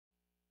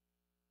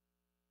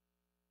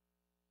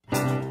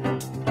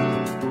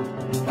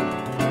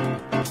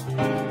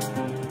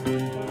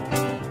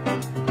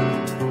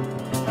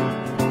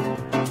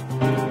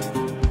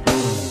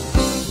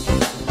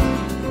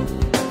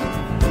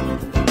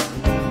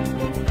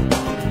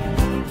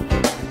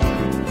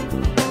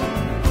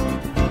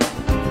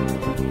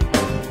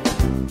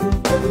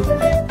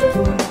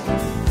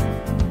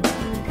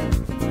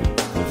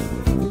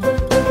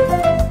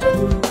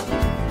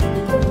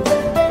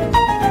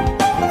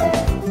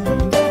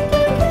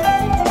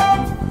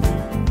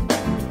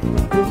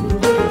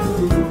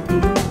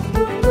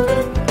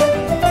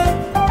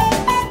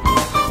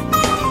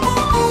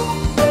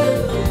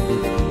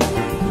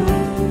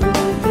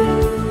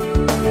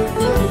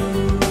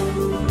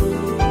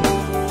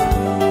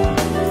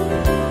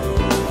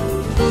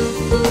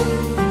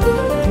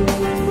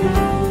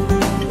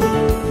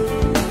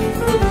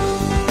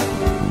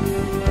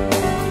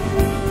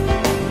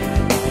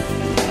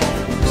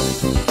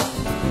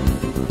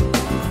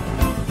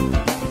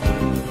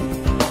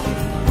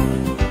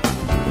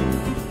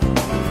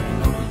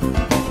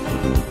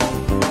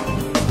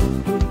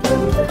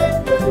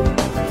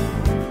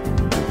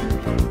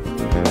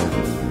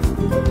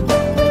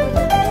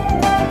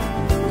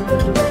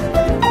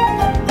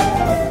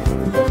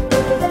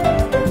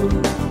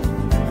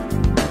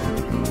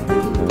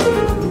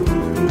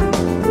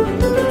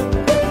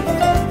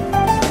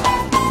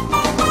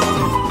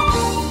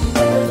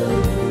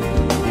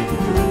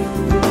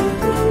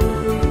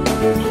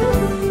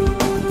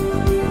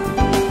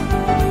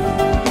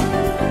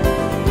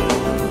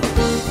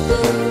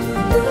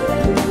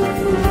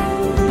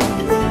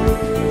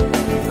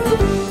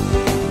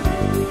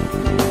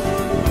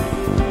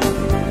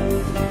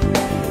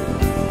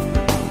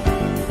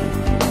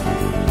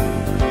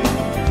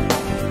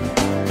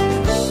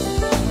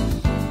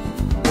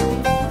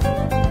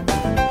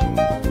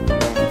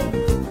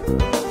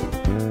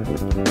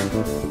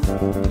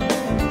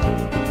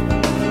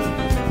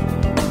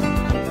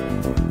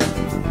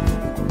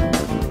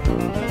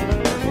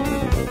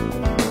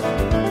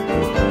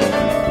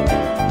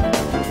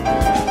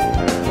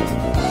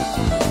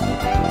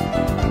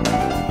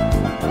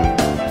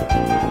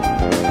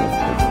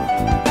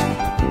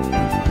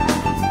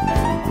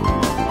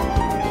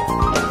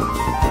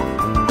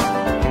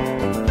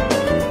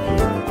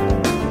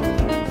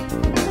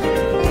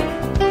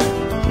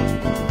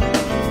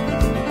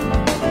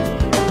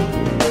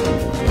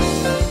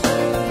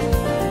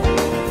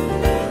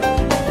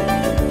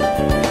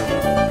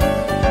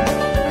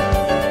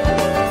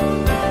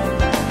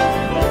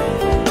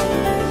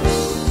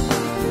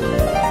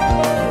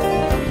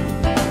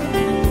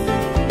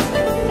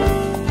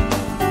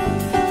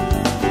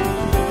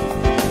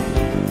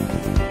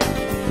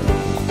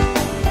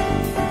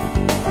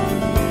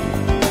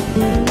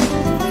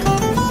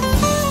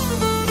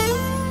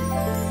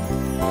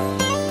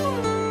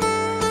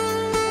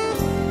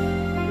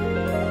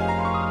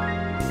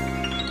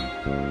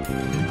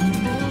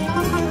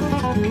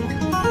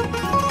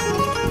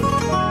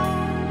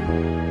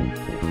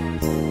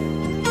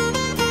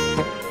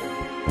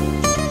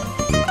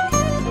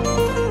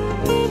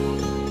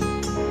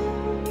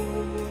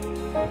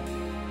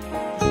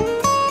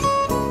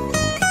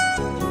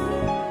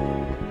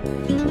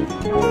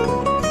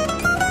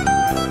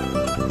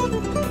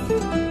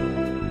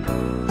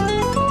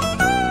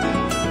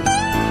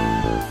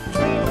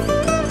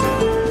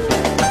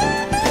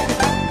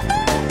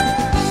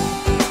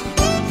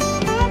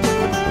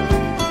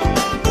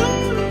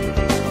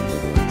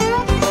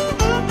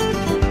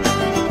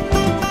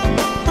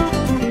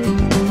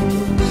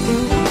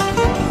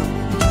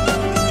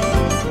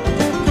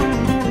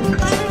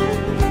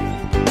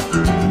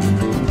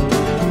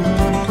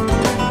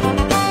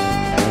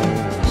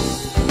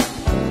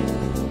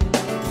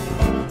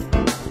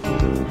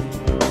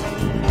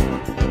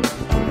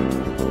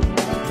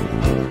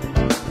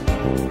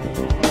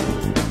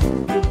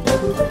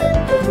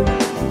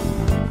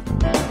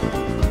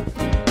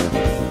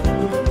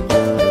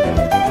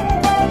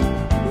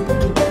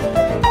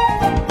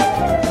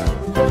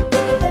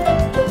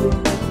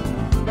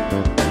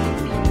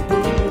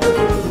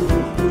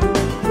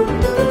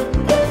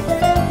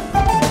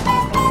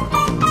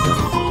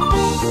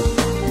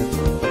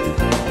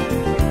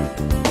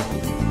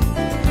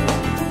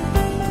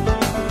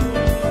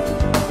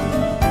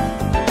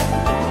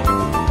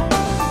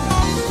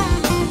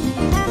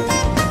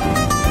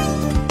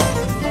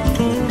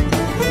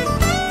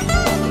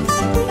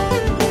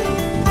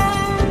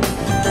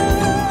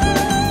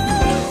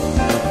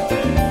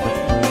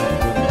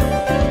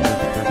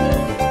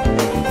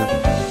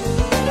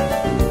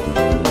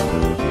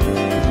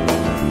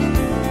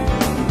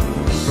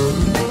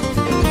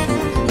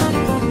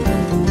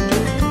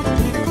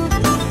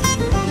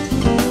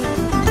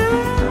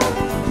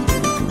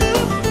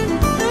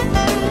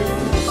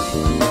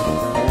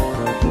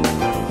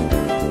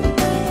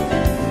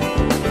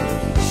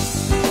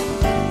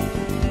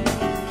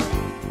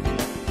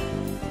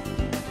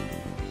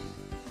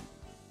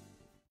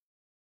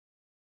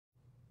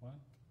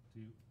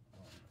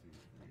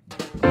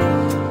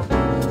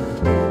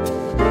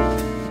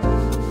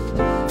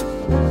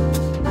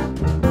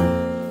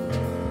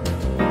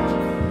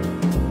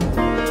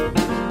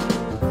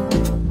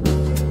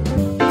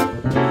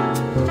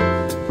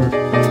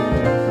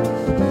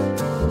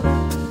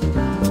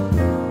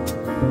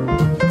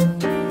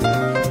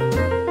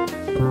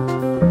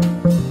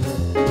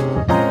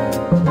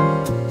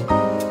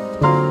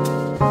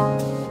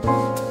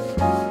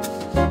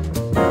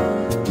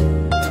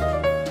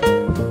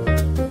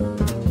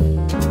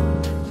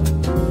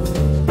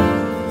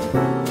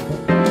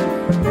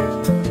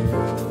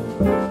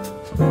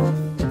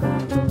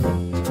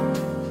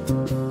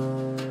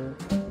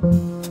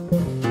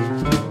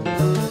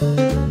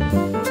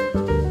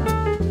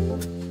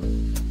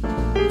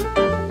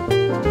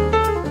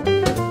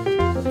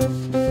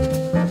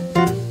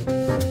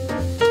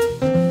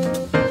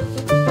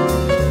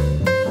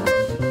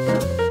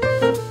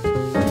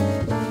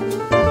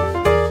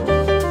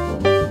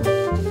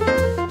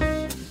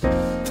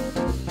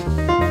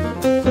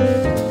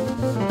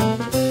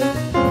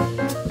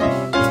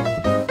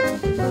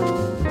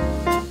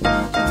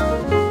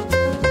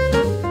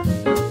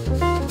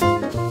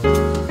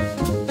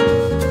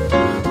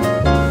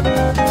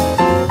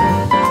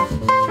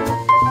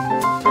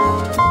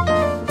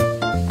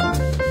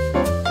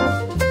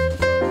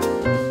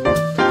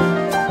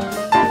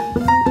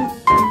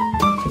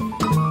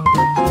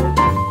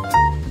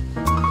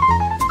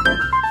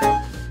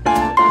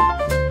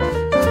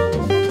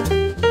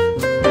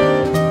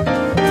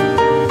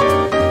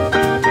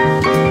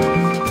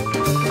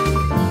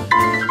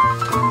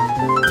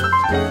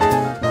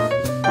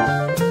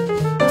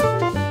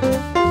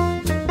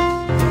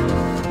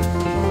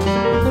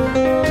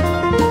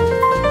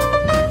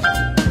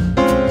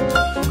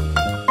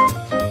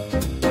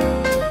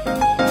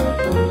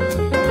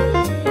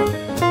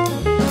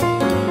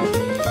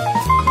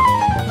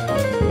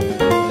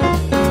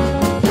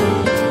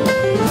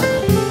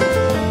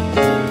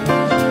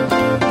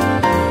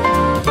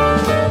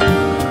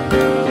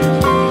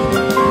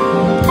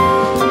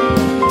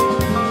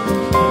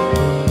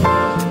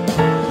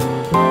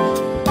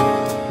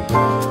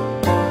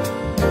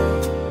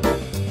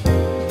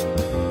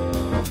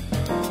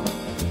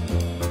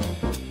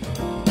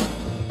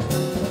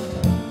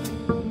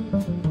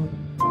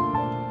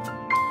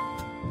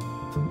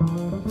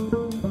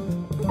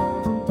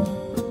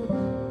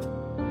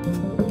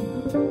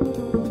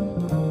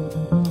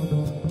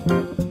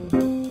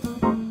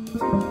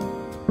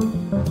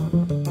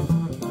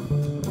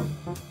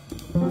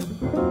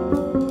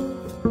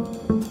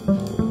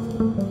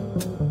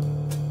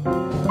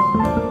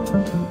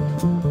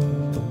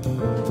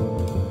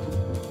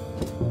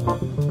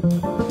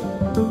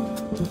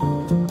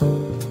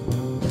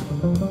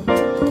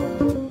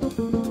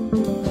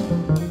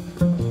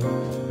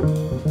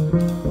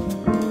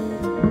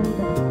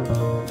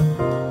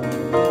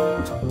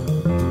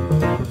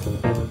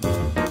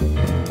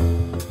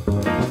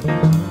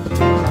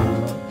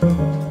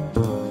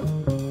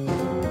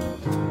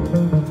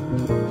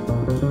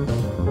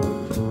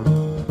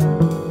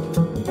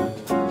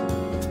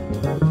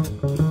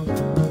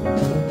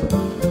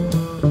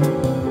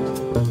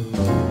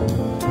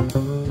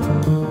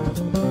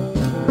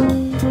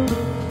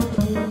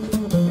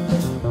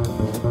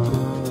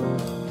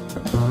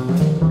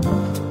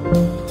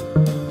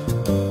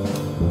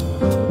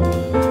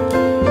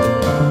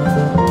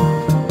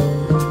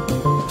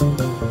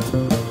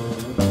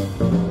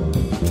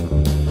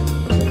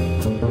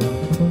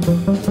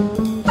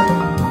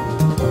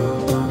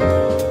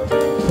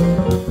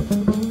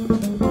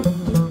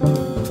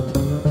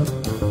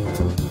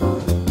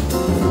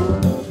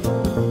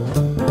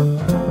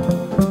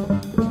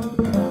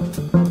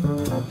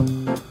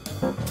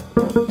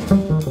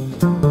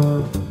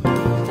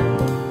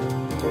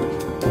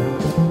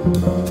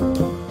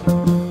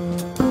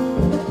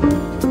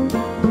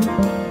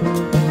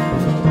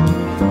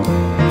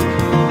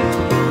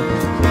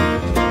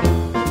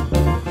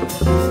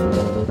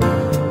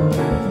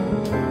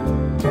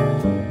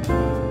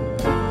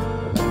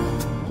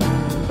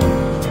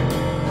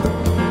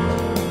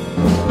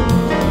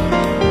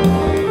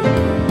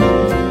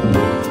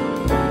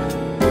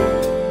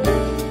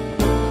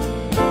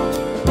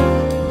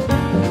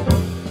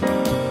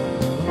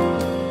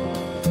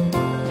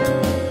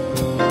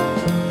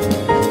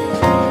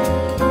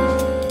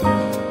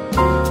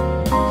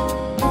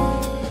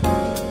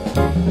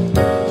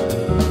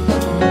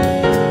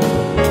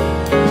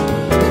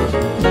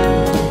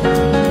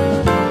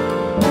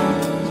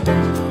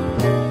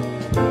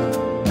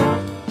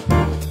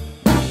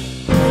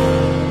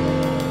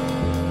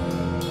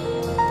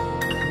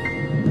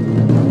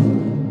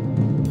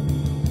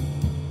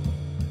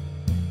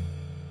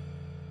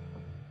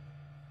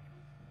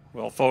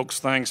Well, folks,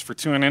 thanks for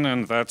tuning in,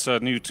 and that's a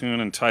new tune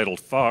entitled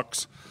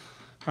Fox.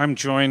 I'm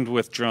joined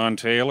with John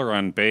Taylor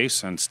on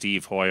bass and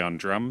Steve Hoy on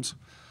drums.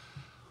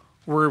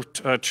 We're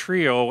a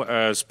trio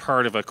as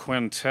part of a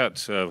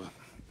quintet.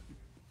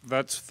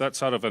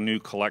 That's out of a new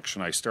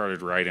collection I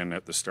started writing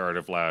at the start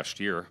of last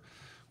year.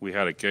 We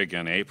had a gig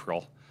in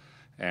April,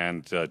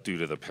 and due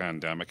to the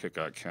pandemic, it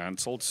got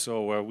canceled,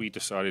 so we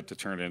decided to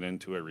turn it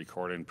into a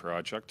recording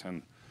project,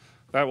 and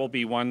that will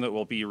be one that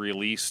will be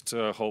released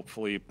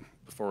hopefully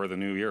before the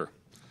new year.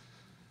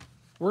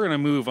 We're going to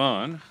move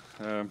on.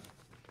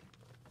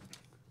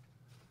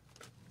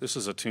 This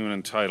is a tune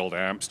entitled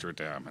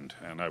Amsterdam,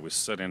 and I was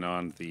sitting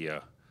on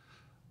the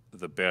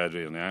bed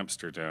in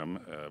Amsterdam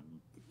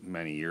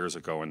many years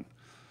ago and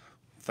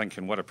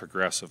thinking what a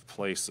progressive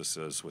place this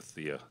is with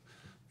the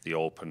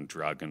open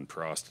drug and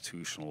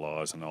prostitution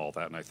laws and all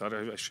that, and I thought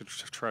I should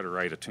try to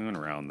write a tune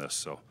around this.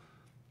 So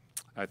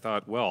I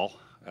thought, well,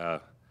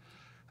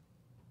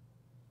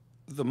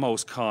 the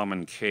most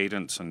common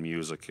cadence in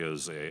music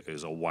is a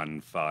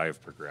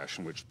 1-5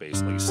 progression, which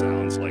basically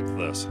sounds like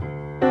this.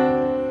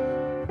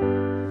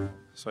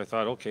 So I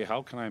thought, okay,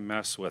 how can I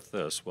mess with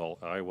this? Well,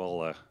 I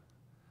will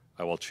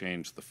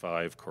change the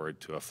 5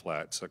 chord to a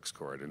flat 6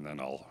 chord, and then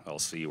I'll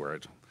see where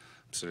I'm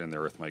sitting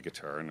there with my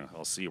guitar, and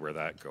I'll see where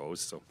that goes.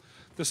 So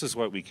this is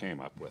what we came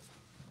up with.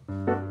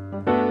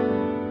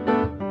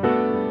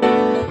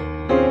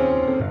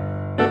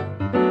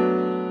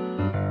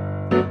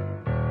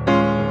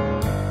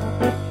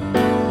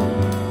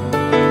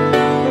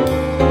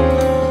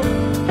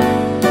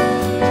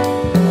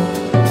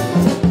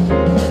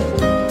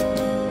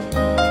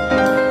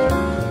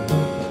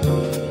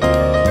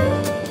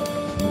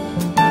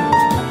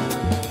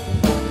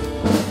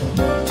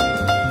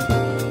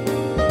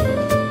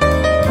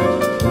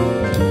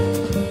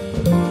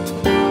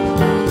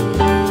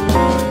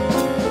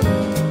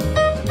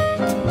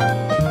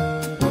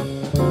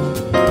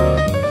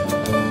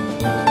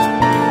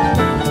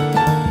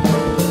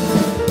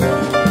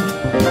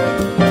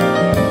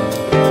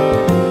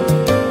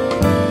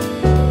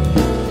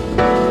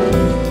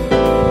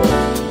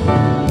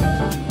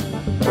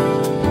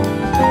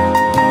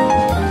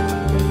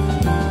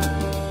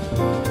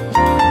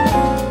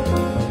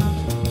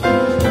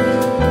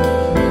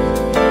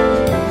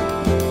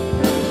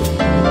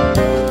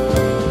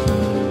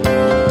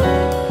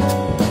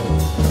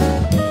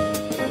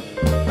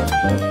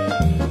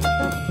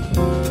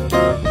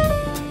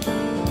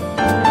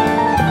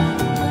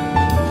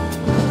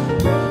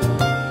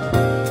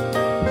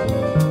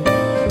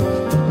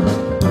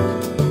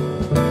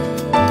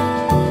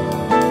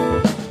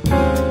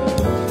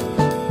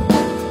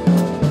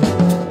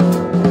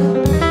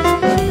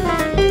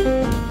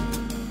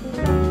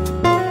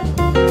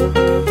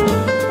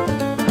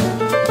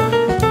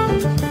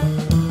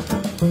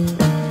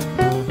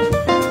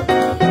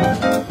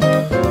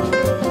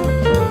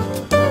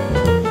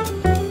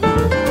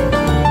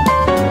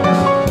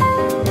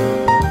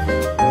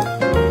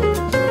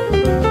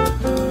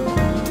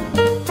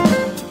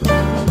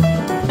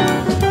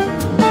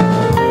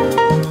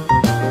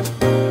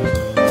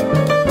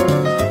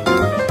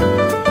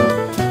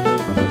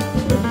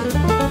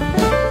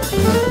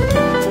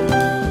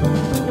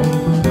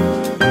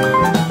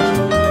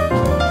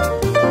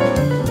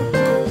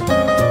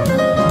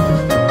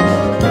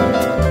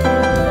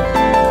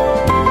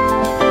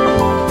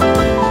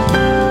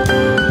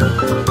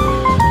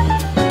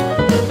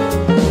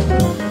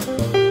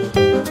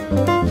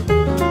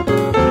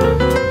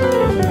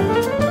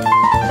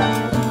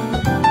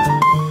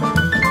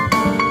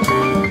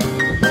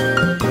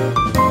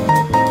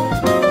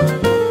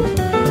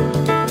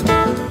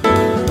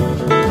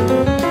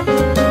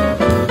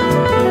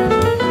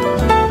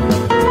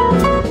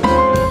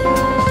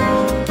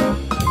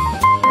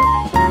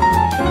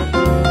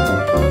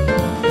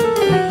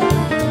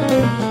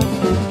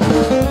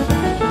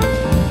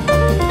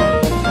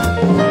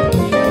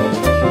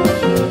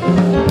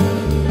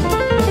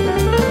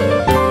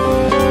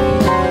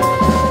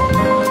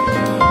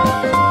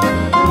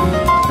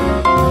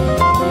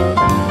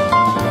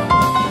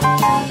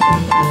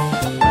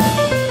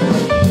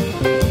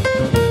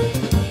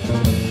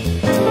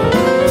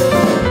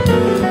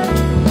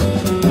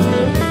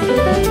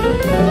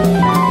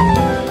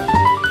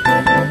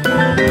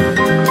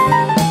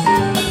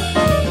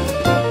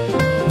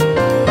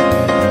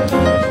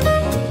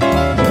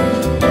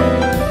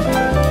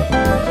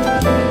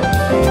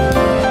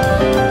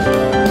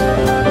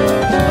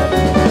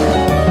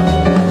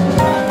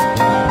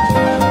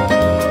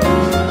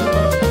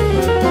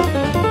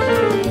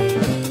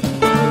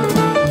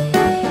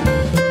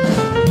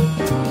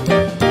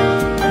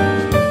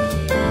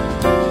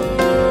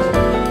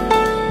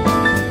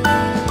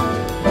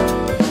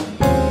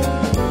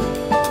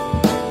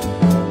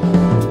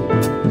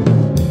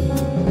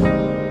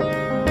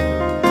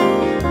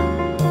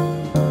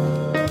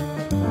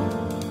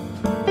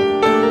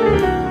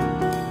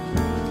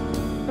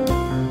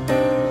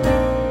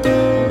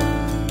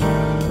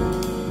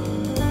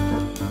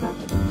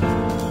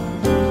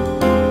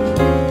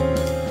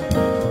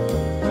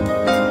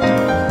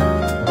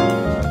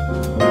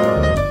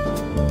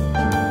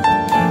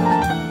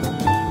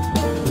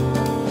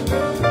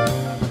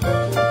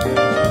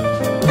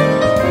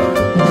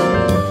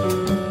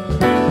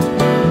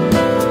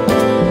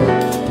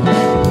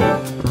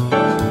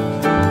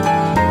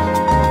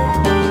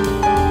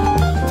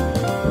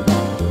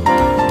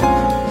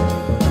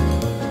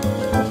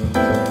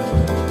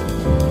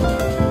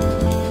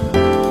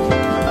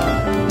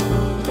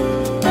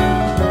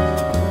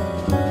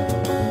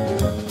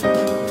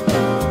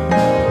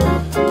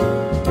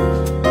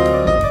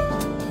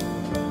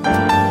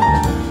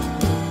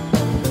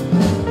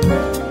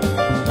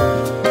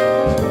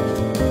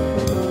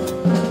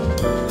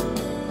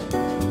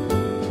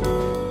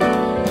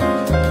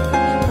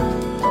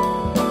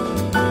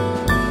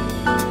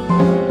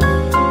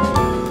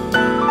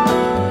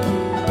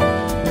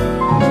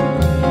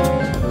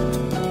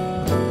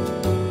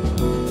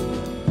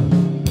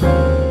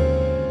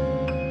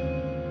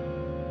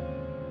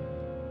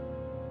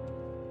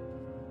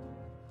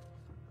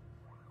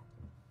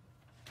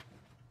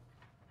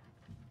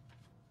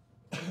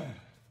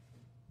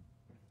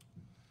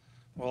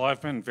 Well,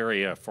 I've been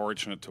very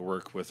fortunate to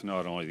work with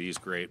not only these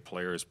great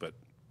players, but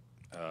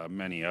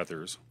many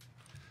others.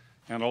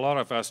 And a lot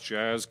of us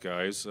jazz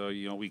guys,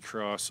 we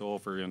cross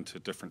over into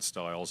different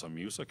styles of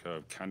music,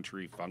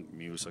 country, funk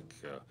music,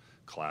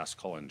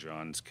 classical, in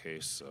John's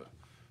case,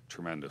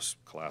 tremendous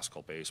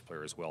classical bass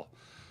player as well.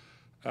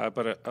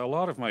 But a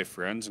lot of my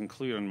friends,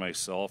 including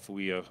myself,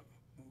 we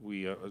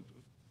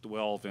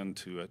delve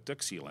into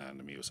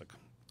Dixieland music.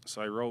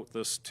 So I wrote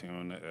this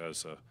tune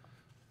as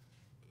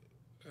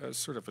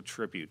sort of a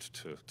tribute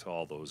to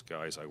all those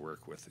guys I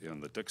work with in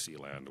the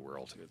Dixieland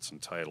world. It's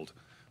entitled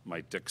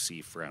My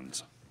Dixie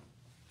Friends.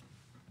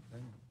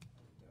 Okay.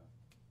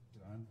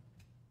 One,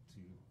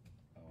 two,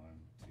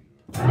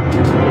 1,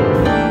 2.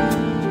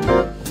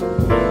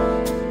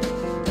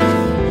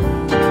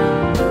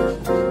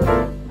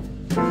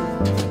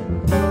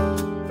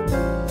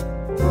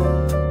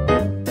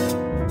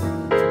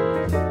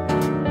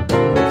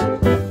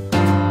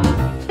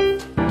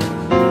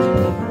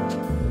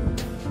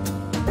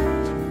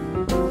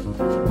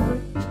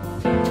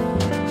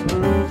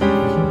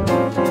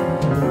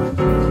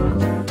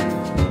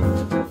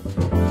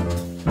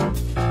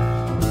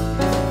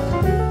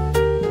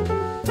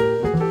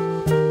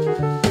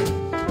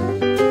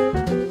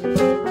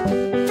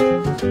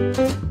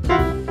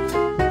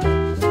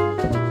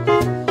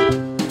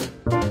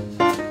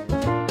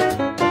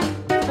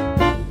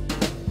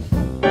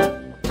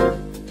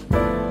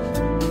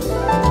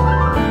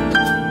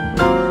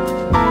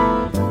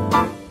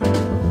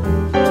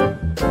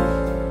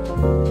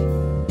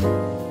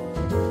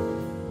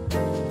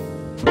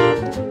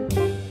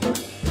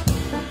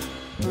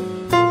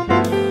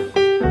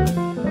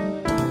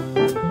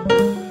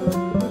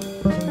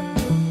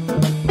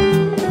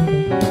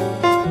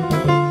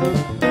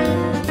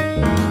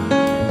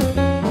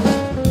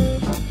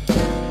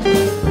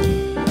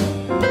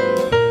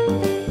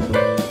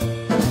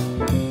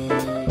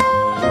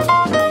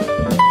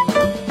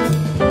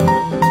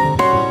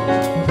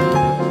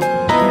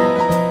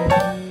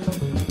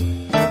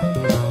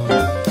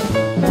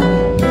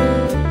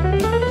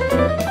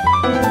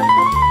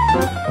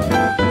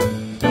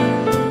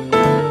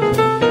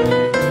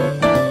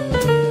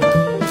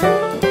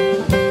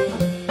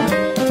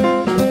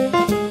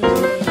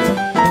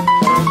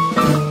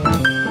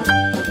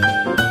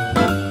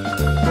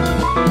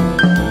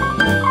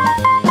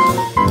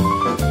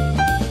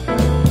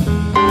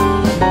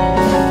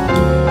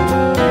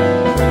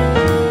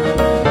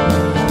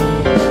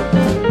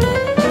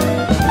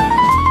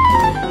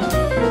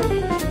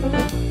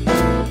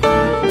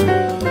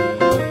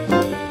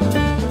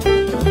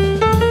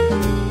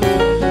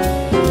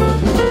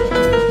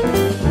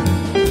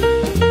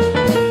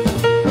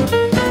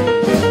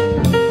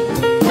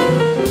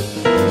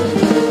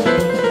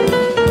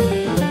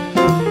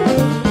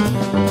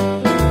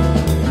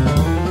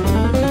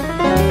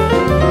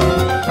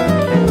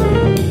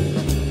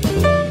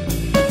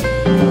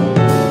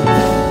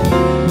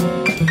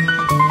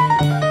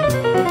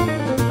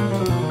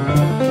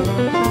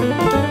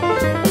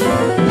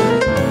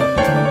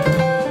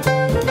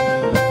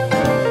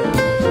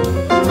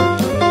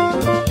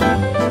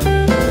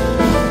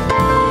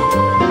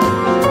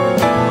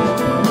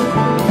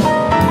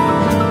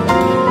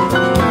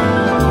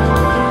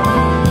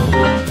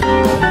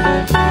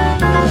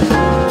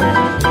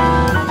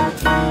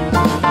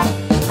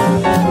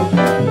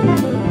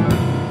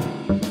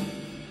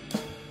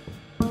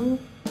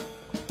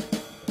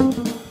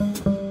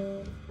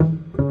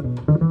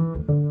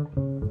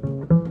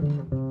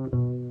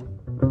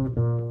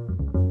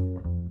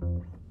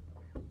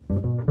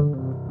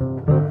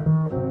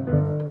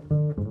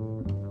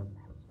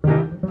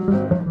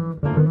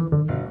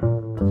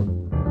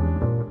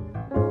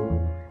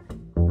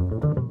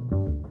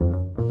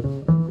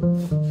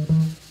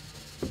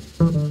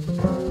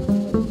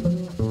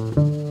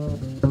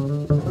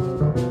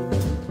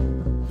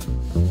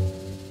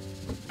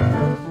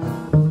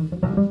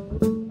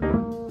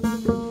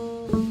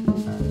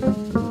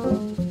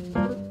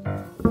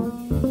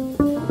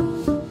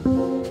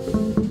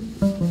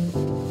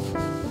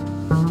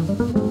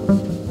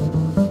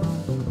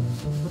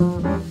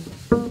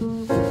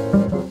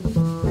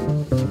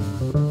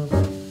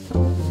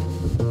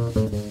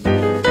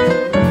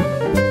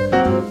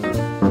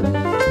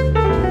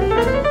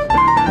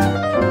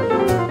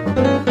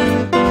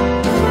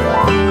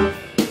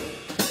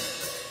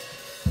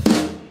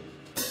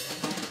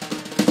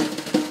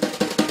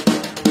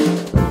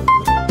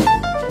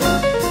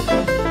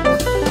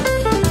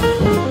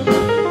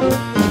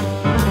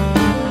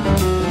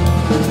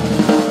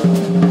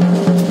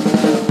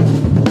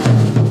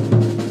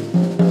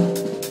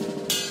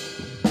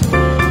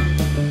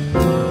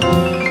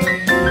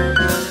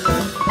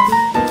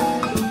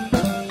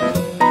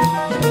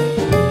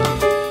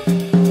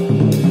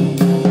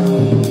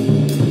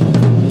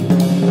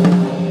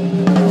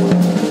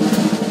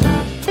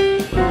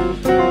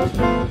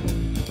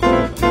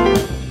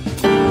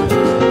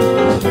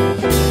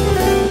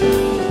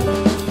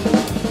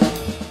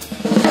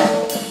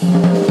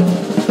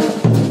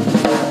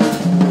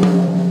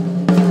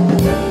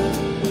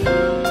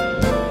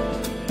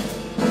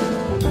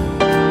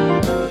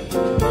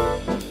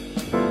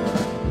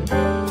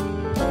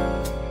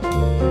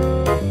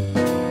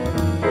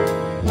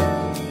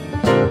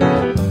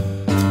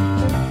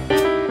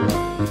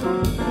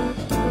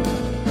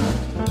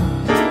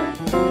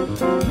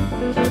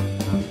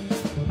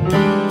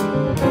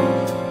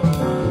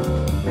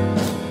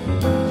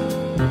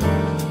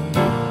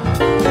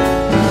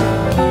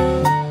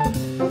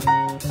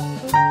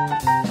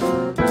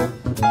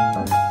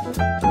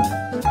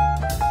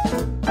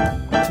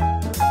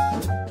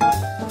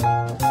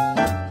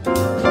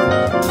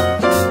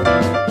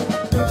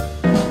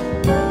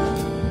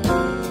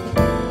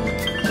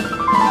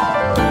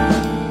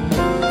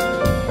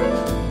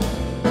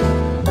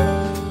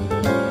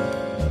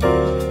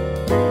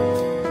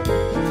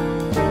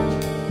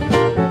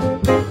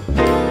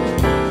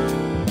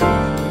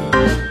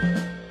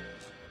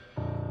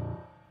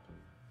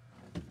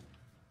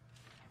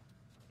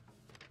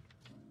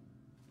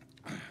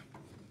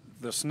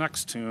 this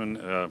next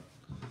tune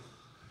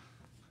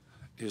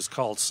is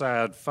called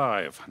Sad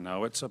Five.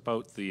 Now, it's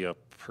about the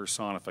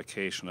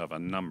personification of a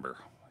number.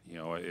 You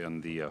know,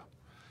 in the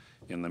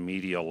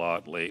media a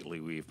lot lately,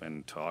 we've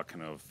been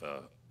talking of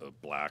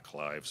Black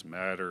Lives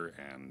Matter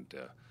and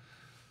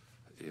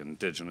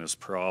Indigenous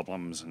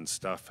problems and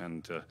stuff.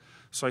 And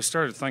so I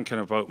started thinking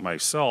about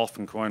myself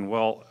and going,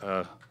 well,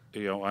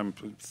 you know, I'm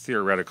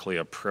theoretically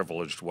a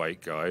privileged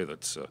white guy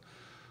that's a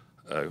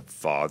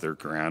father,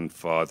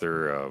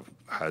 grandfather,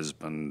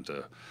 husband.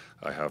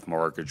 I have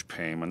mortgage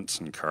payments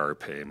and car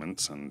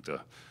payments and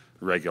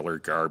regular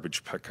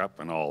garbage pickup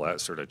and all that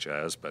sort of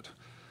jazz. But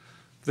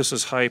this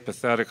is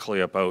hypothetically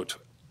about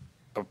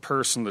a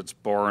person that's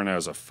born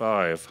as a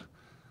 5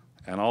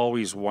 and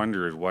always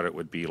wondered what it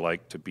would be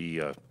like to be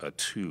a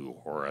 2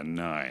 or a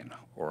 9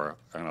 or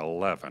an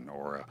 11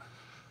 or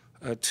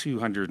a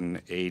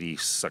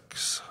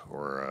 286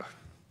 or a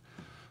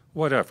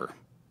whatever.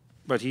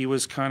 But he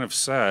was kind of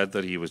sad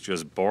that he was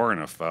just born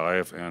a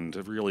 5 and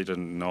really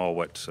didn't know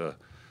what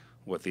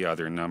the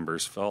other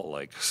numbers felt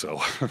like.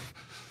 So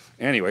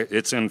anyway,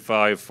 it's in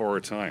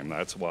 5/4 time,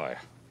 that's why.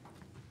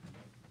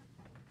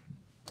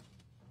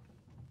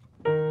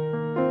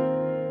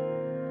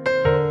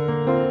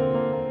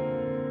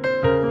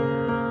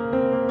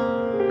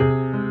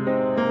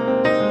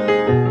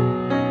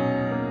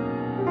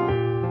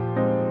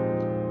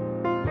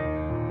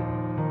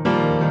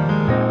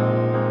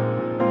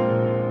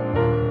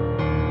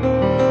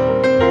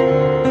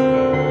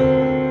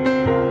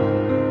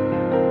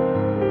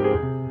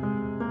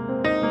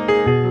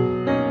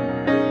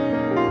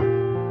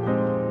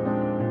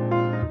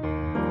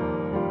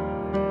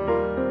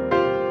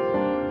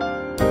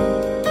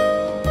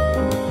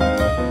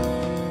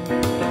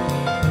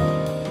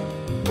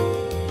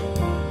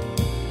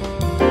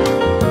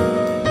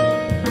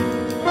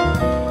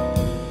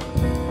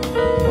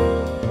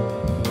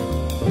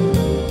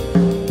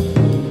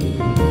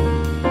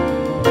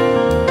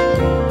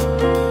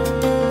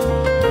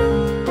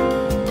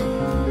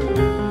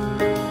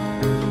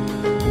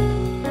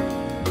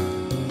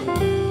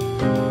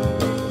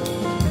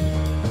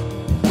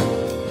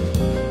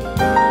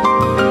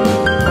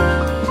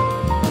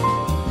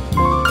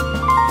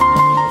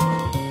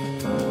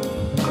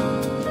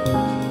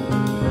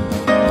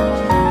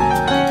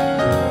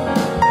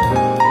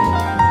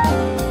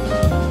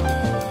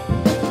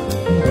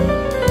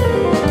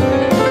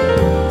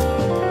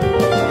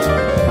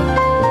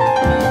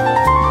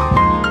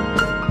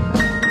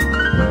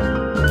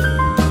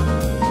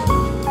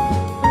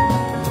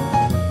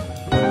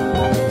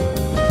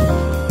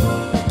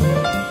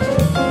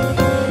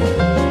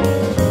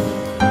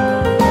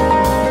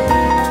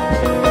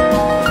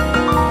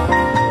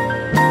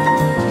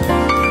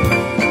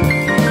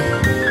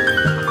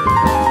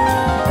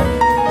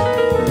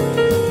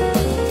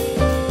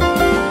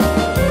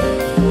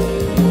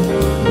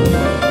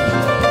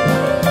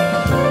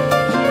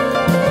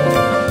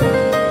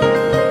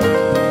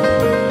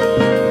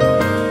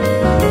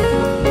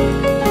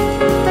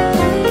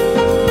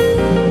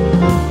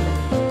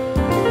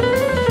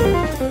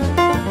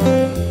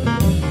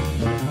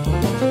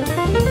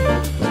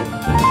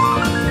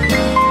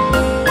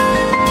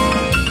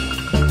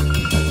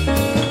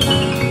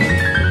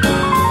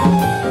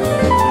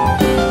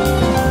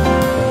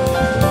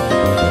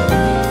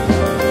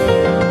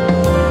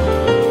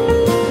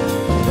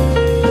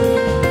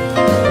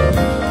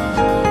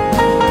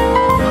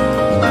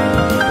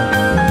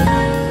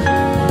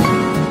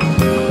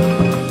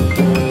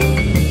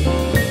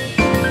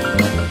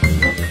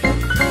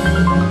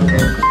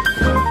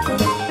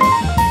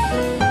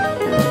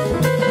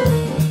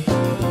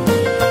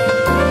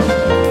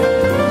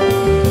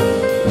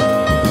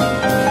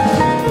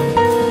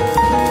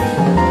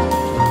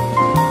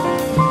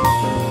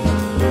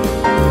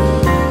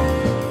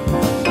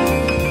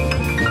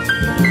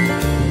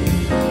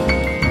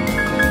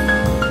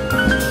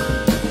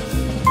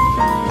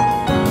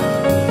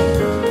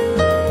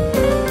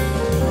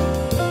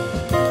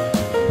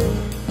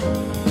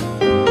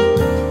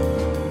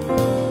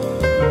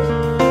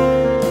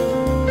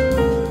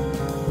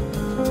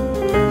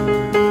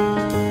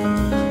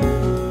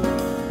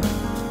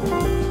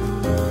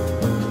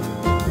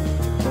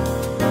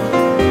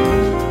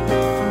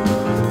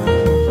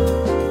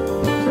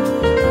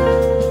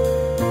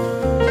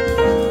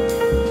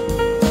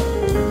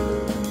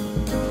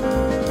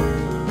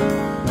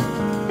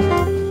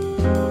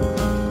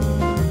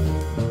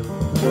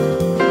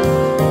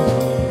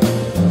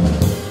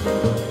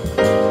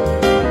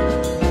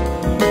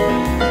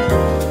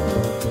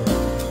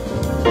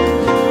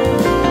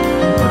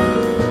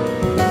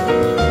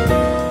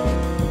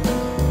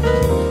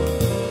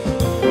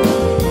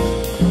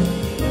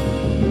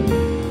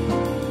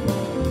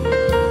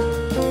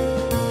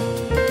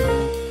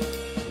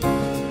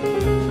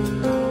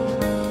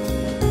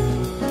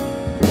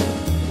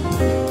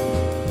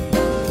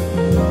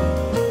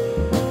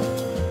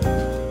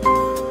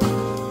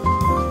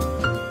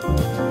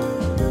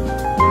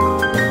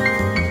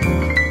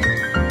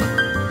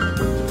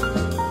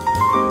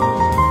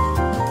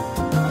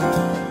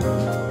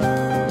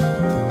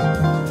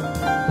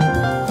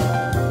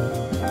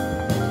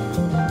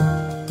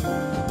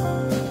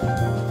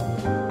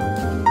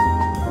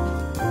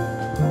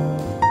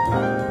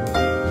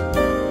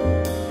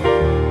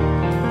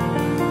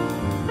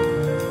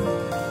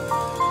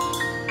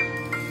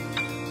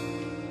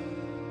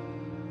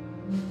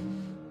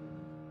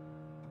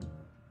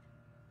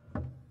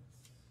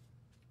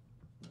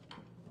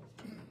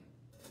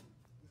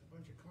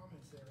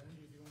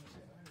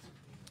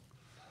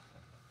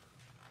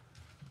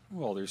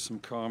 Well, there's some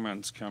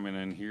comments coming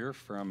in here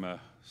from,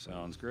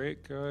 sounds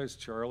great, guys.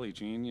 Charlie,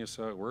 genius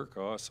at work.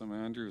 Awesome,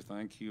 Andrew.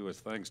 Thank you.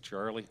 Thanks,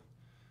 Charlie.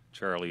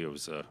 Charlie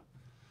was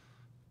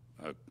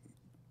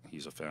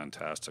he's a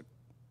fantastic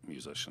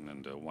musician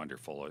and a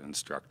wonderful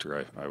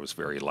instructor. I was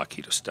very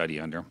lucky to study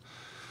under him.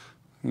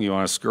 You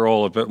want to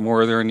scroll a bit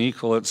more there,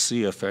 Nico? Let's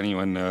see if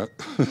anyone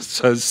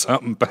says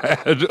something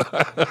bad.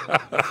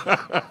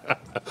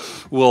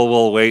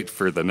 We'll wait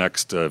for the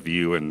next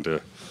view,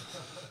 and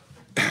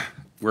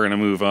we're going to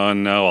move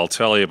on now. I'll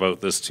tell you about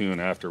this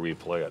tune after we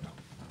play it.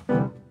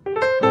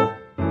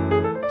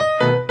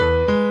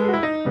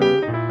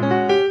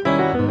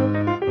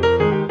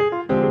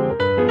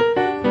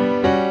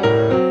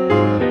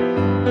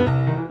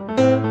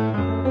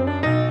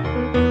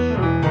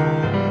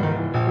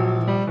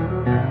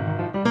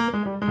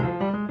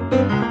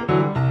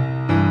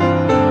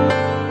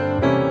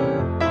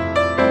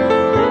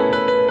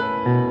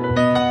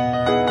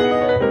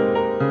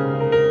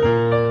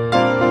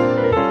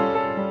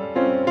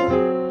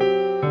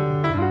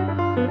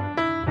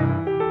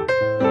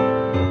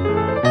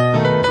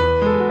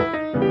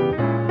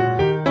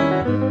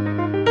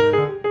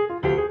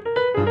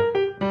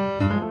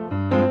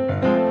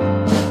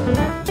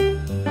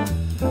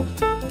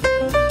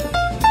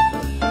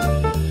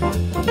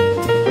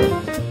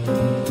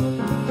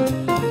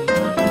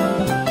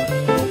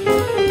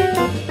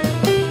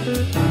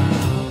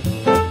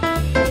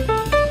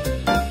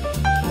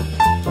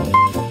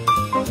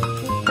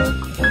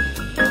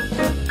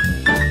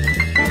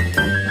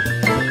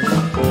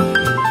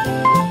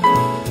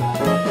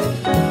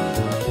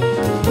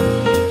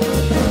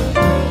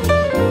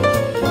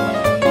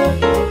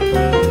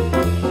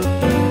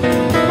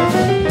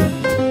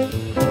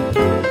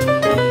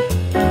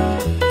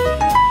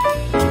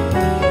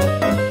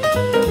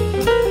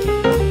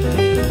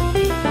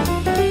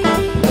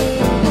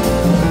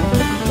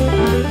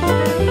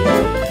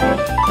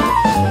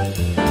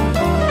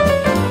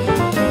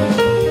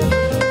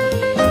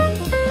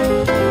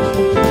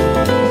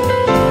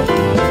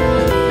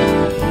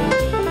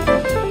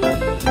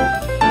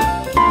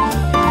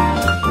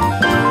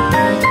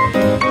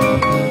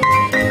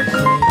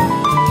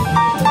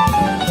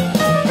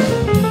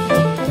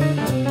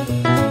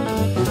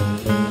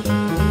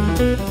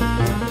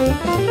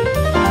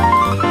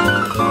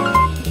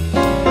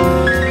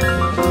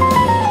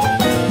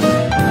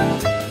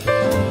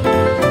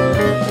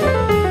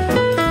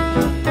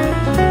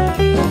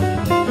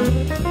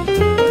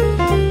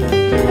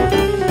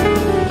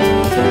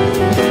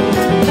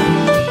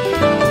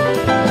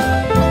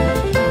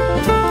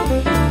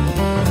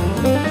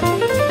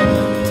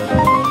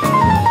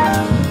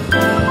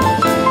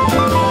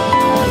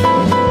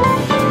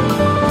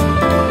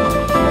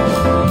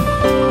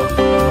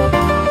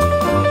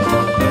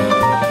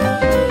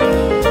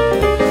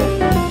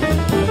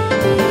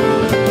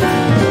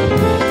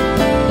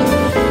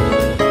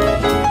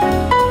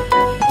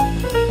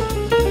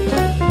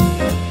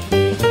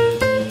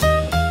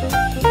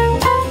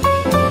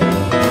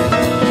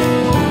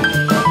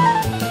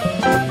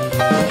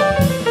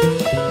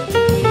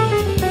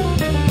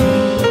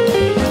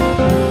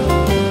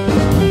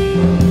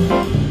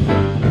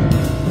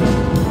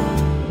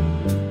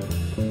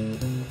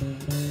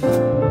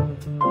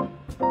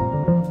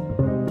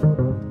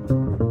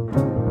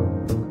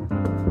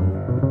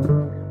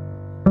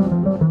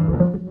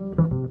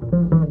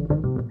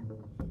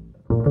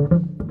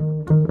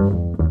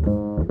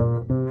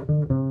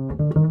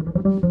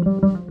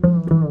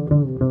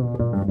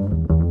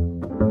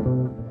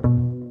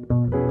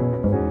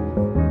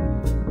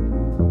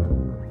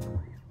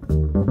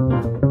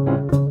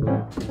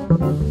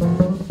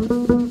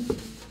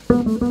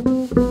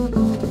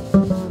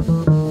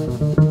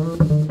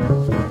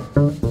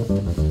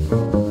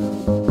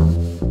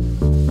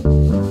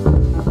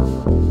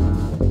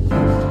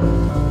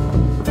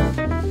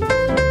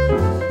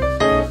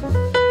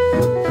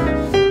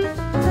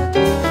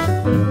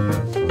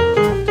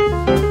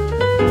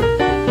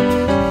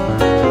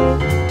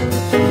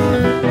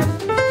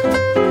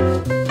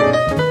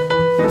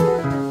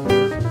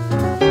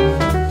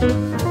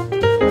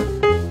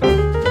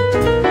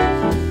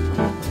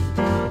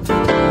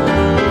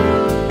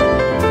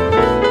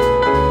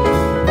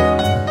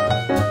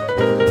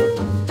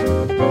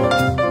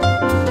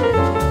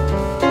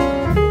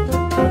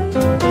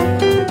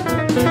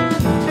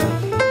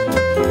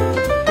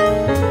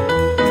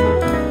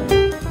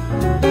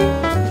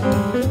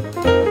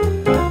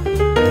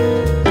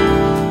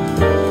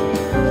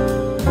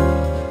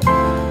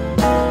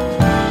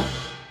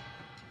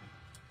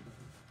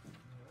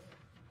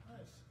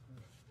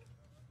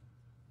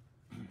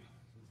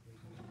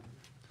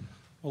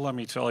 Well, let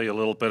me tell you a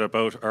little bit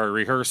about our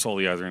rehearsal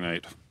the other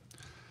night.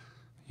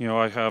 You know,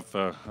 I had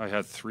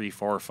 300,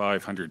 400,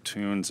 500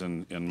 tunes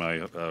in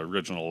my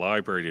original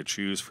library to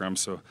choose from,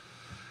 so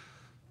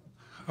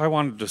I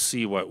wanted to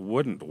see what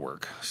wouldn't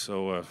work.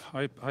 So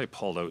I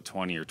pulled out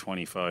 20 or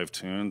 25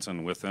 tunes,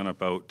 and within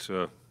about,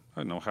 I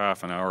don't know,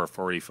 half an hour or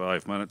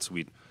 45 minutes,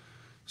 we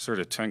sort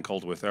of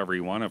tinkled with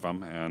every one of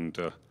them,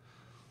 and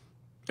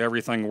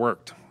everything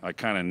worked. I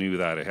kind of knew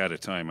that ahead of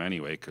time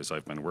anyway, because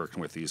I've been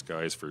working with these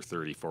guys for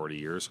 30, 40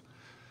 years.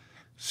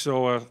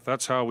 So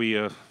that's how we,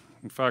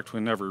 in fact,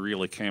 we never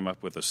really came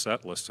up with a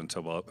set list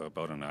until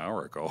about an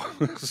hour ago.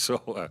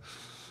 So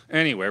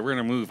anyway, we're going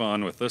to move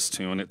on with this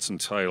tune. It's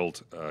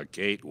entitled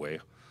Gateway.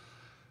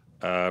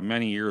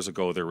 Many years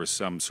ago, there was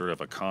some sort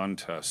of a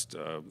contest.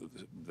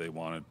 They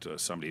wanted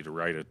somebody to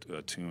write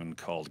a tune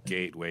called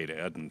Gateway to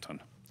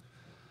Edmonton.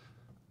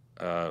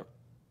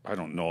 I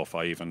don't know if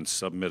I even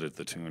submitted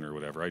the tune or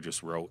whatever. I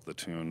just wrote the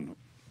tune.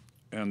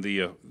 And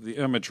the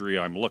imagery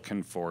I'm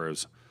looking for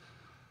is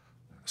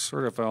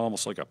sort of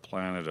almost like a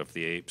Planet of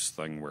the Apes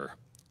thing, where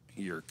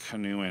you're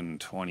canoeing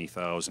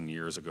 20,000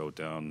 years ago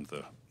down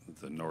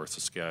the North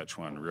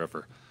Saskatchewan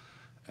River,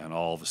 and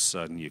all of a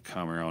sudden you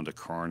come around a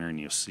corner and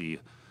you see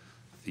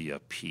the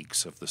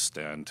peaks of the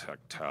Stantec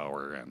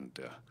Tower, and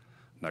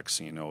next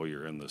thing you know,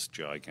 you're in this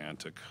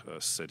gigantic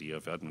city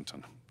of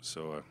Edmonton.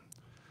 So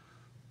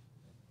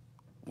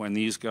when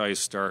these guys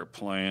start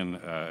playing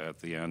at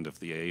the end of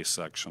the A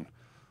section,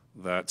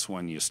 that's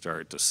when you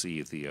start to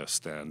see the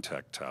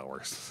Stantec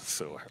Towers.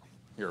 So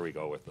here we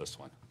go with this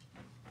one.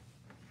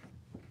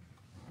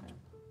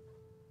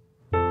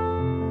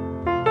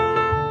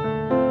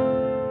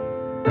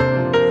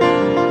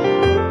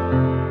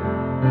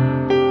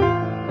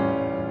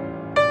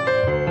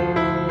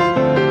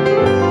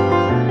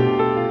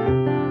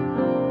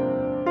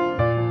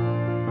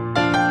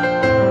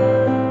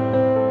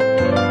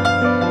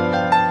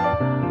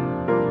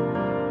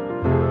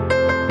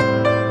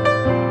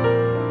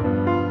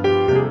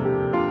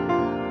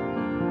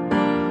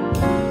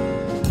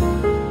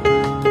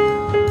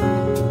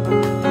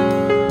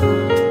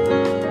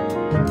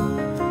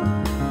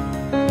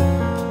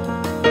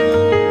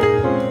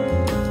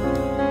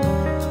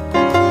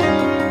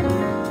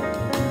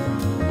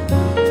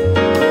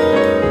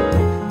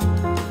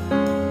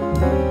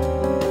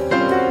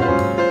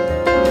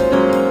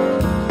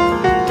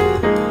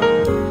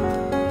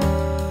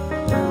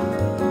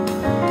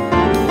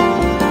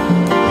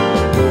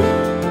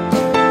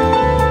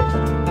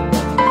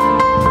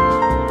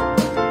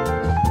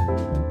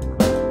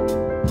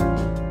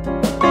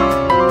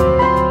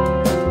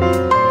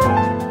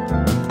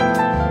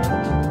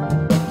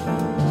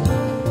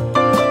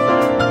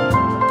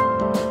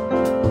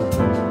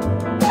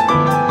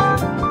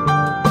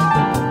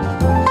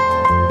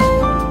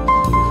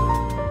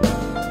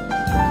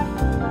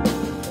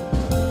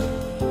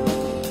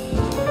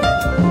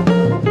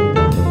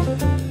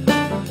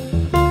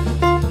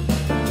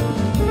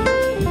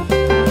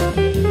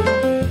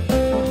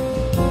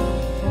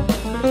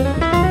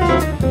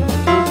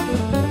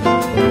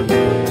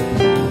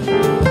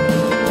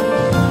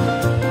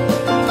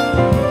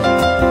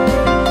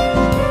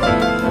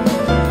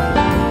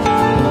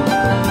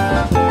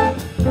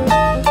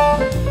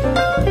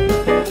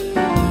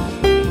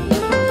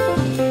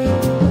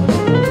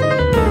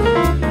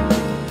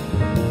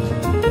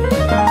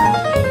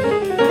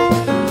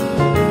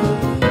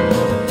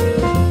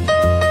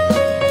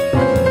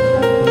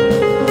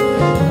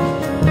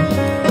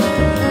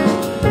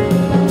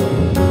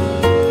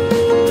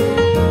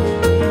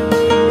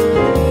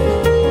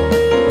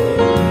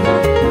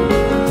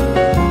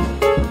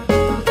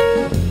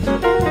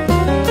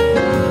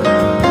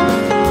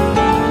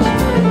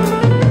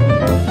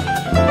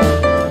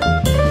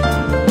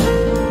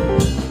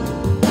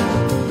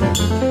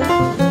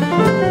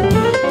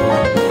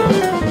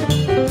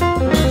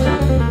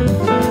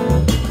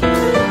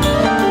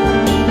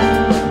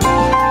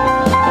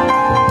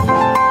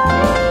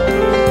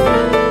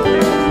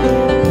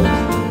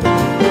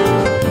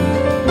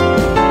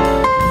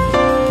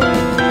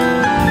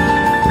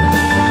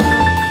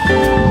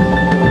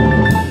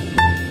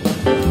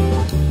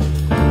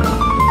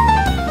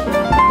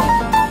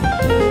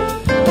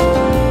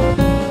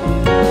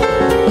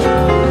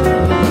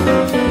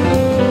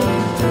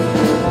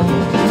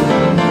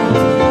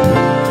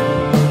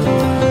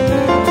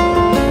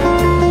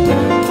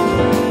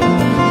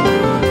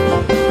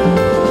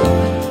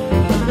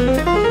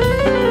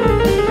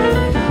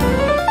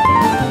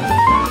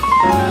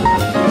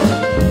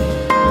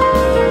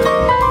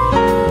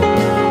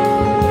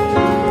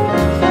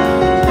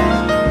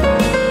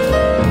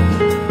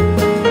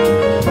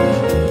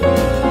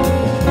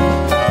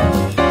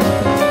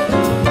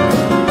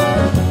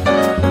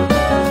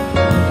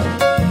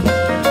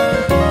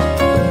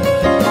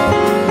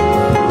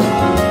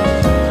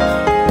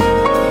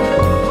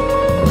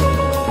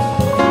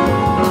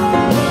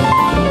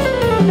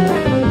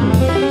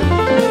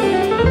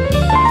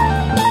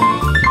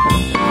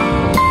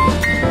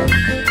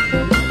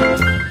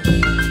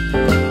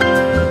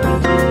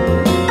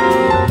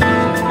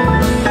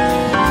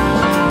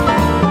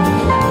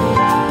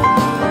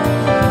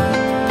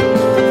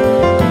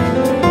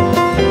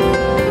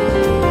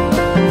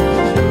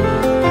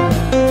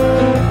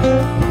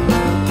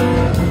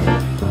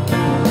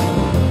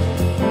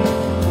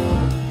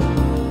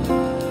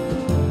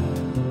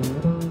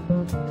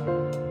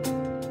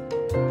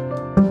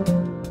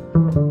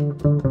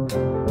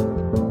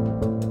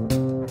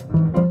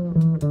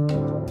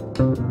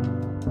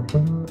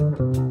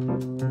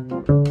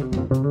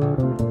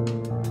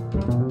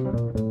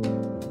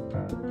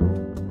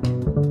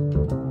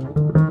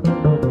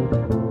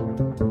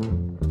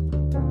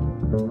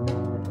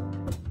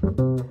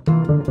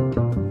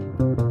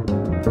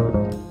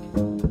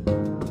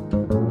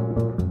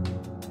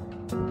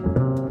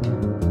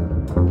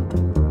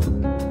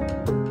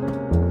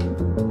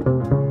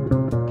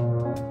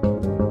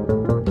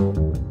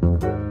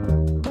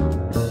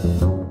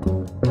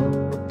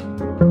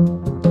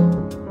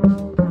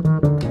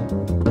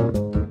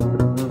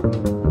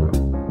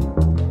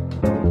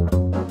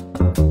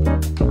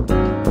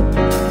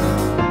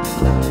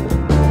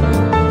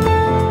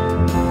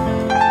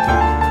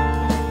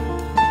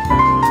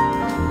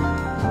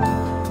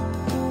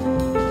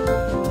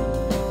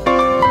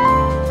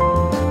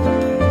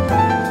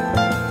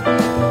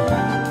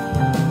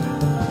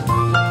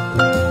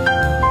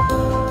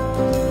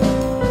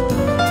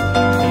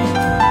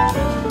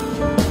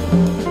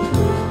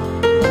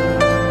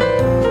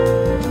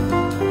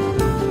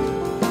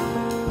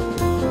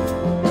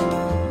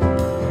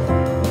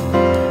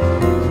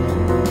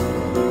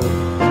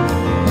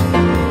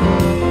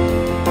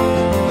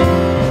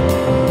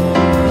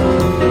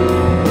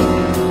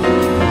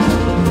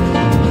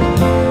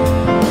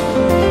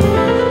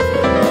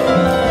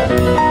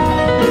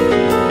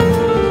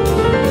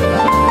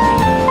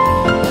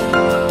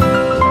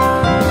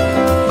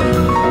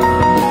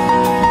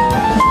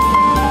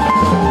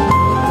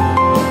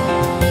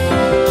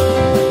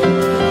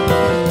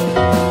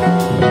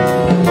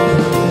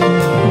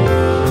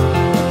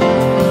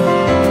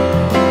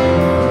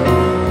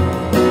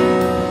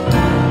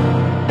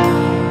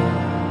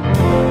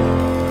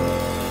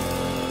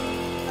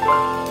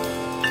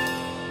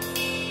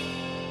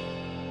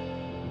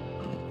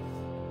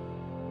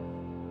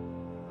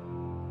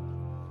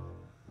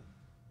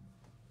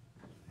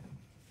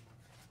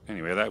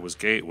 Anyway, that was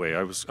Gateway.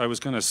 I was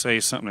going to say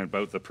something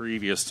about the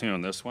previous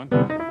tune, this one.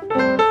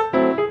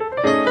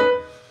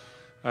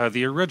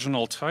 The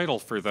original title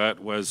for that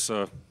was,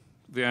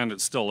 and it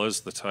still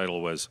is, the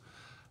title was,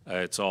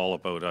 it's all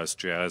about us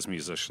jazz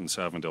musicians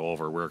having to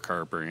overwork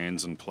our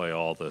brains and play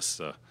all this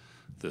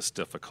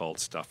difficult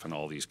stuff and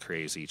all these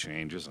crazy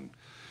changes and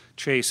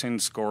chasing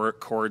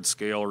chord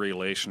scale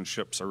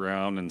relationships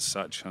around and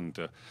such.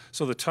 And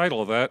so the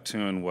title of that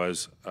tune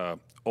was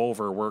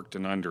Overworked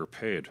and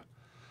Underpaid.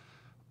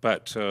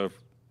 But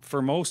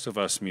for most of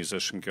us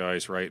musician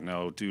guys right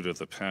now, due to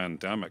the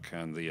pandemic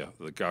and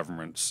the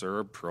government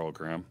CERB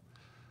program,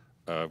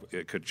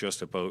 it could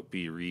just about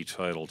be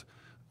retitled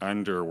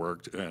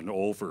Underworked and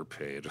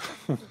Overpaid.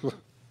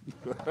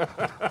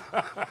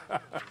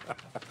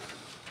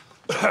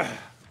 How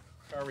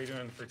are we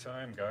doing for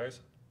time, guys?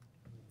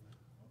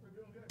 We're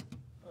doing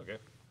good.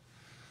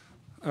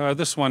 Okay.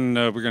 This one,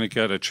 we're going to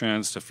get a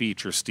chance to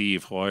feature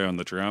Steve Hoy on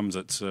the drums.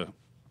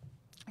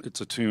 It's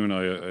a tune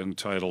I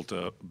entitled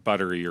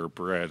Butter Your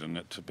Bread, and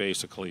it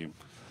basically,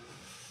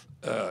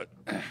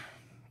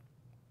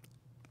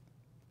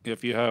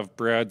 if you have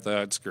bread,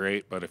 that's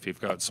great, but if you've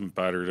got some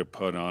butter to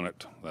put on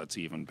it, that's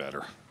even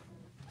better.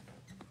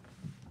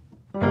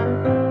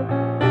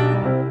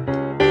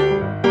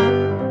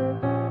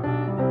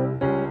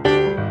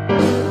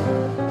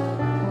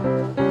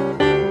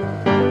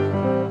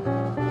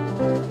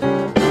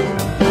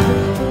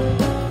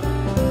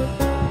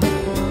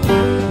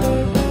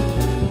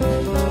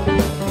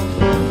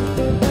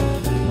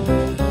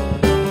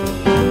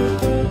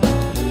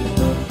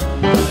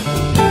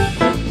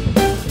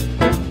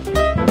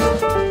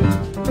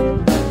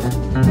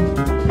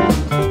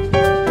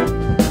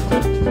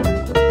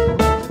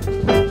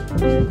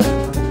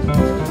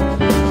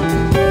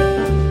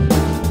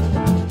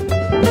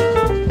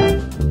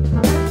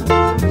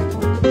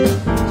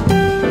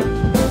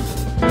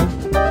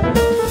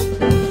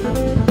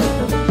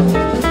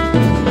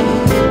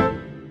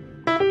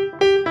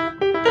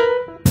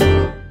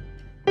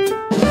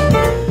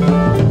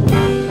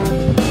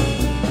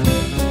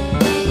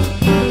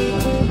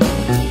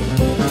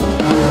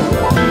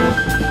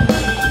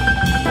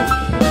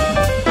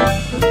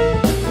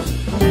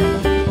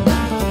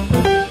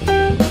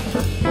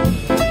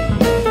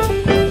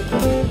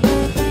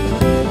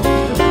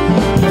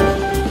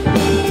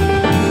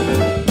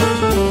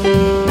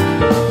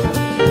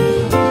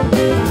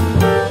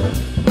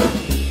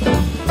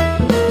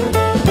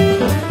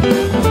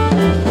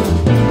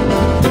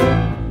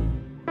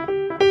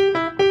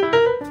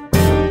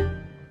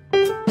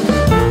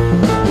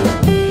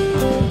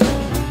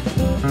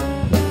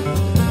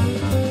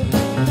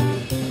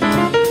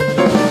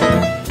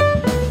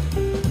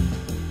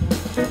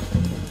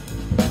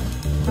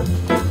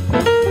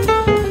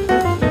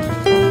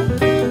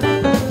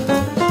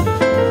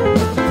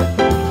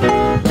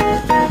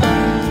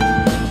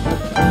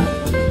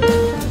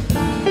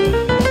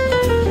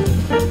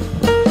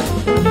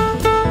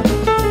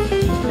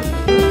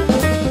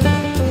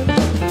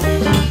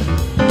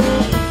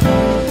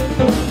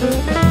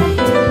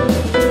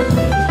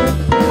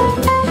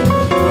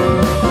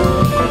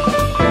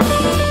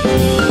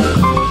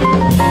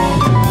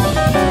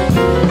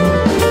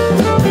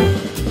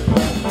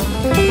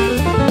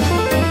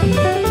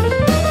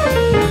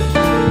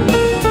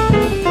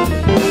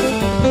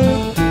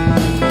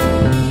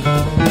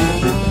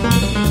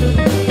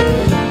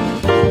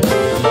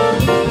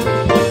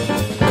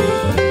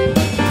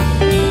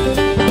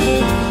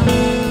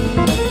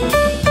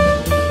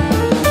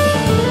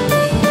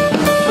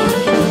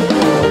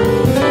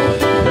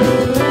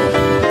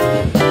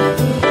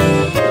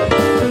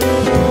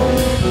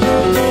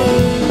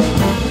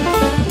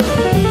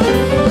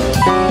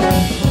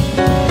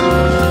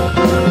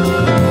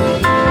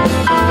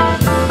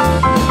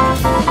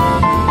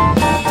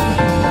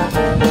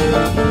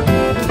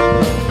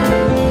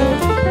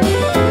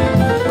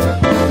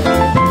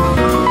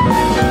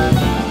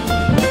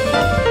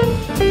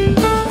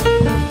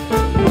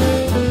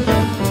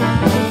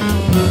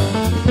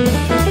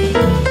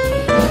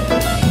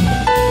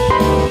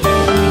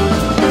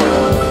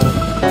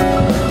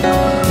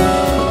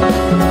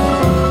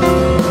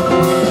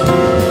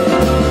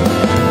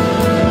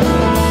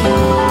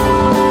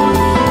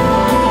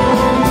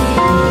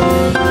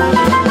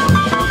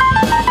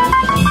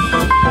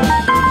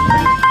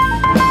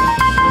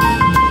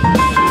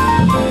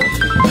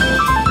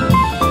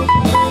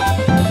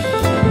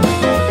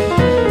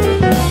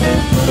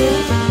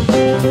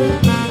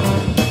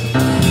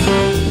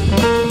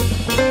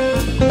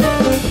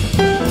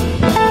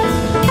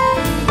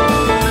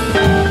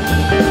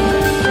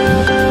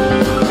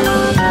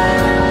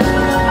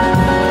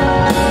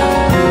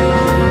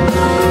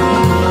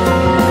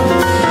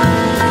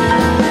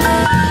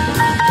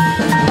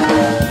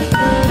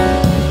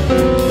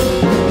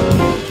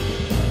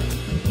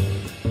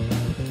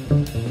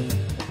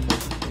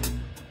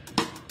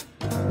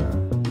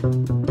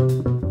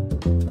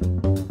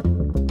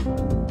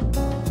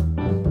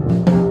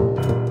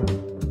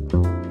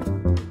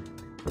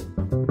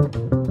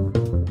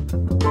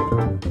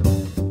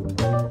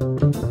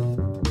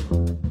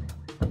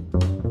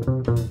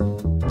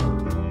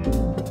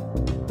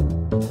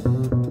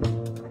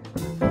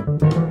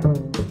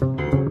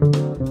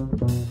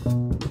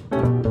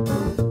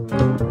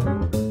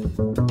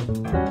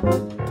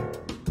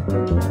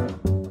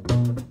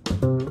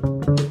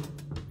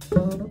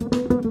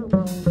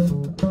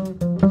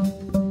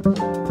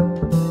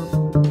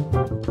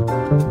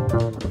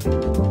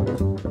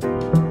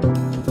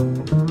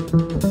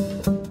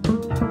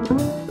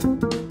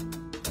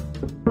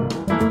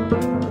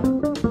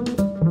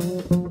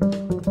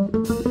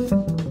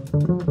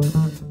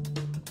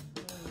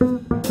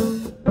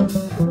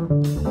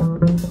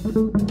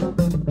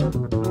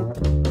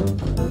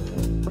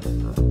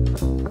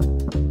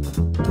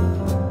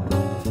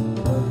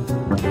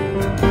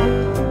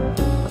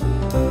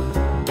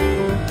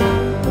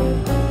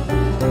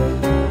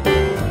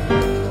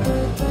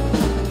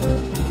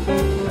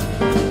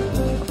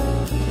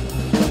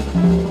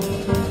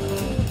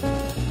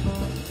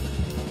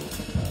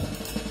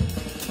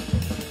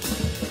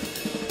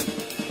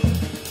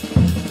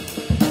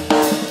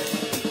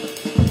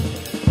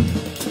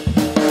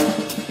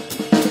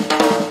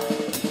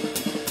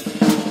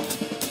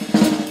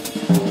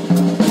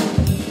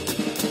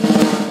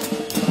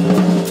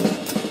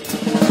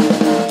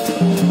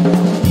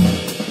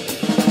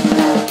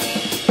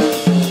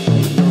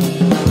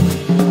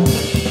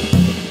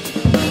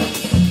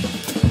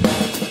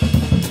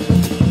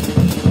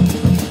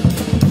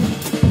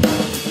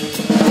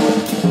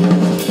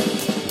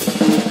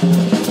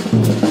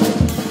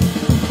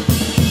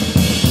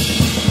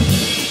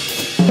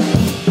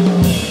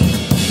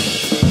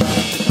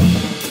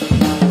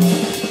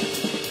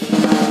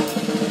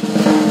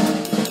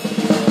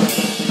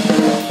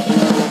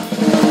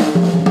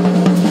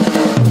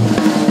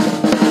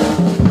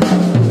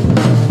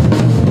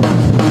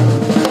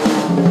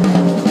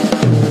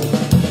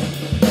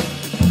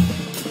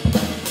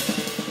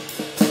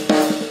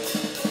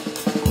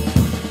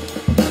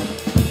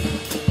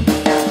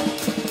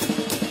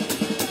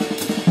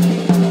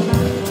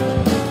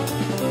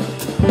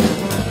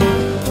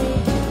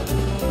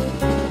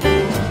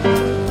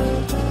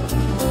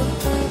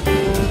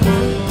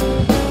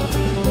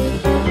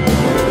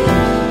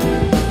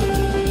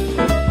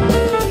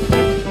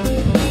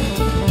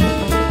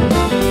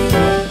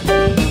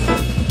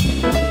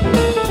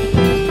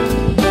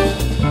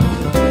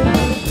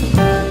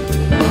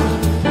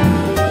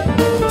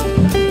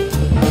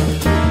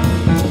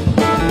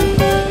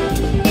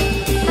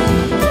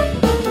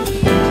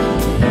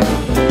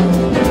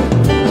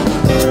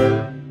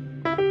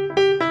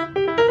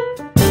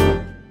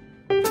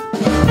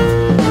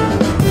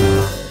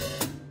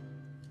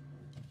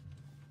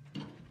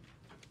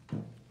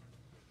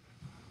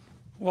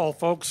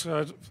 folks,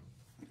 I'd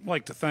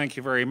like to thank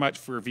you very much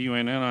for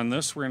viewing in on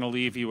this. We're going to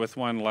leave you with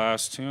one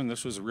last tune.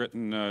 This was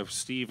written,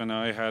 Steve and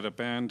I had a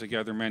band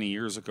together many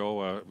years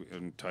ago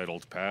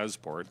entitled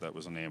Passport. That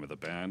was the name of the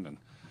band, and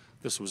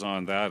this was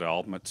on that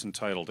album. It's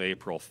entitled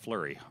April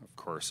Flurry. Of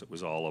course, it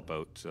was all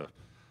about, of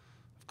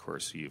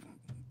course,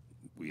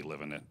 we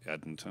live in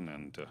Edmonton,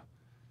 and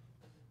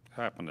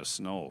happened to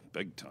snow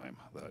big time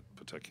that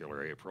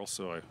particular April,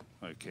 so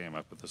I came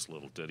up with this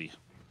little ditty.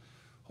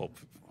 Hope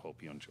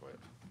you enjoy it.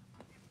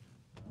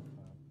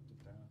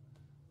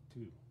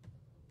 Two.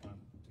 1,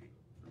 2,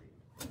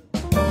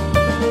 3.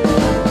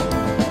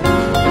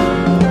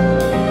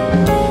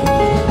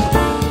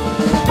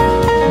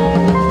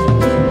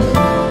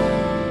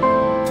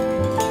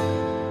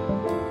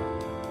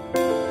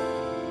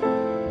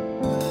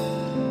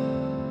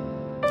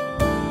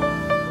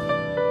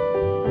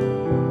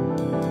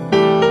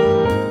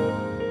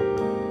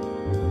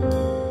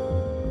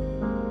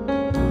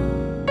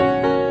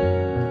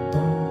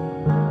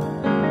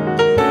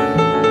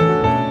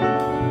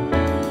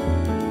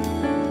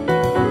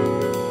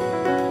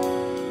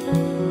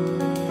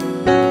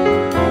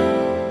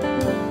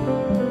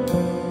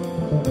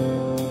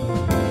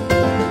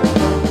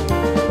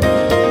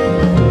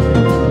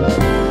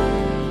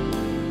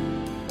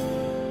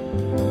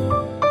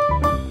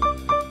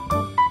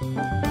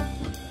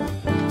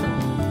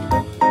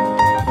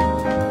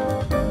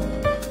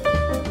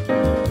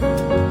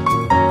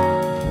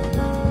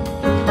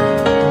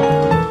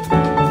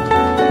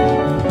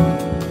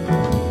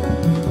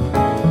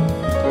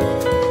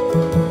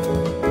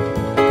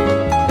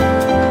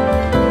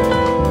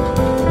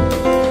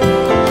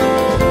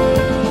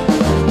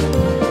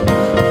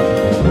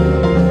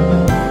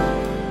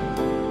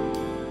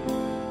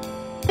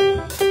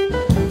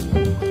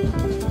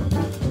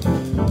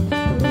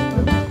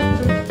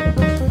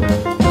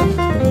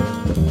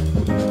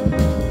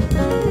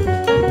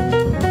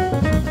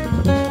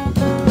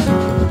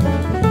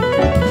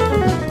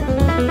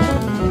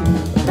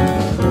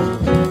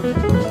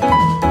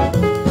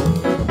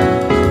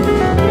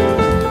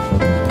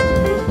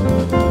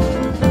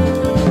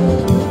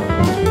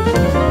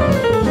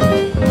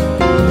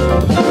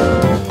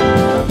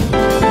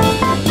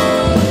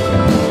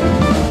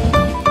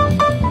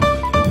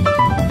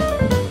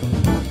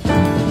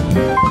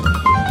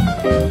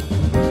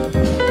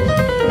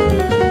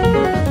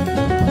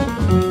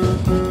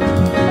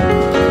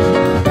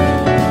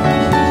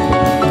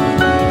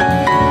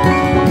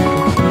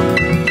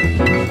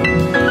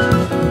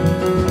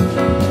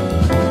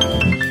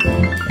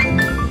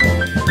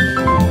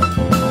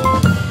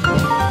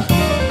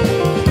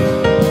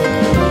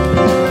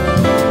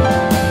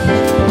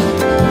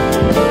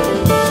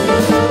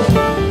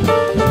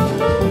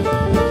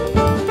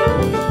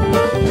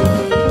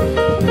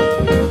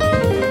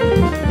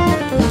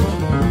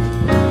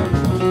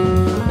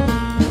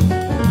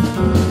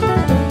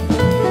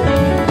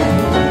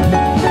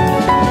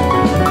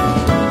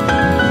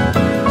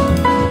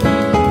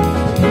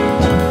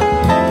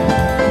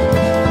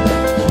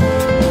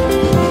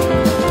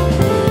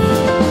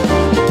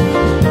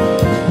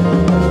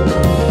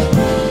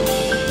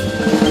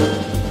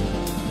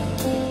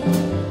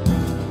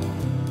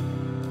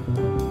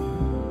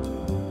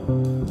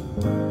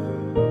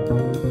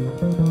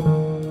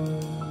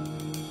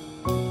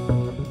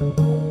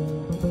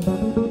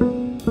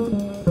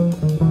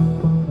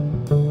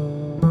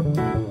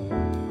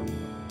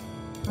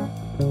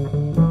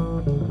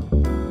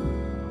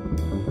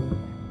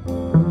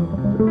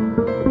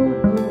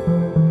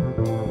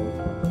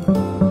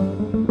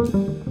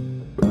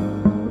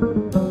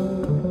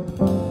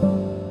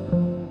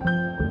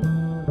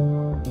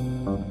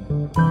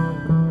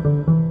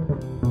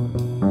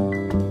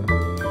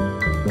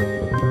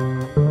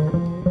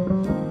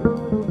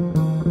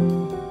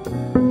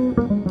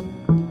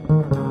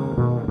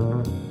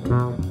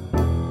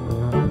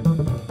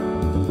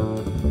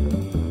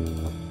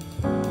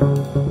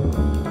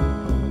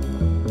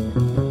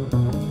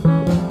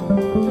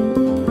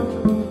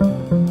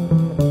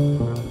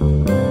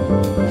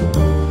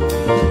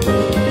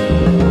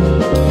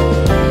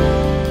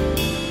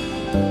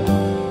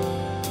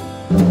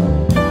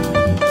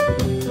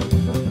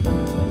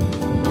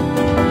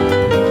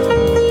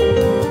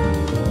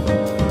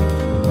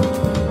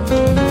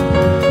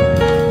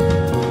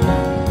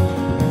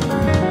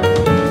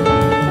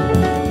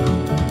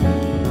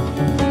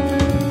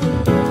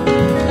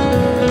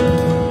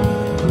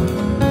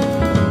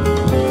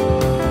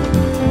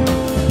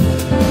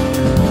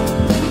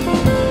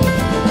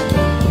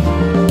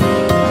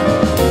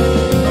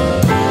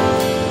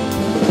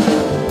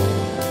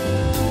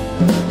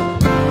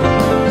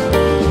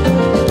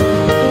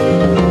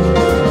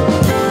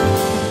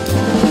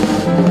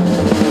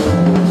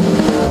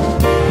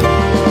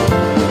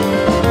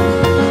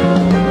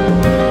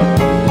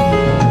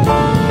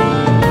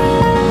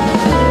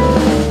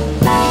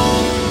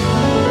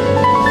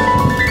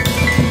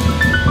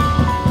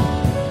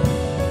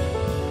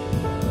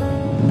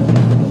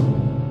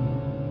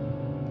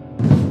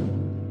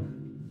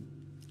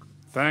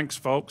 Thanks,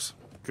 folks.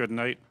 Good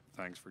night.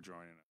 Thanks for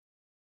joining us.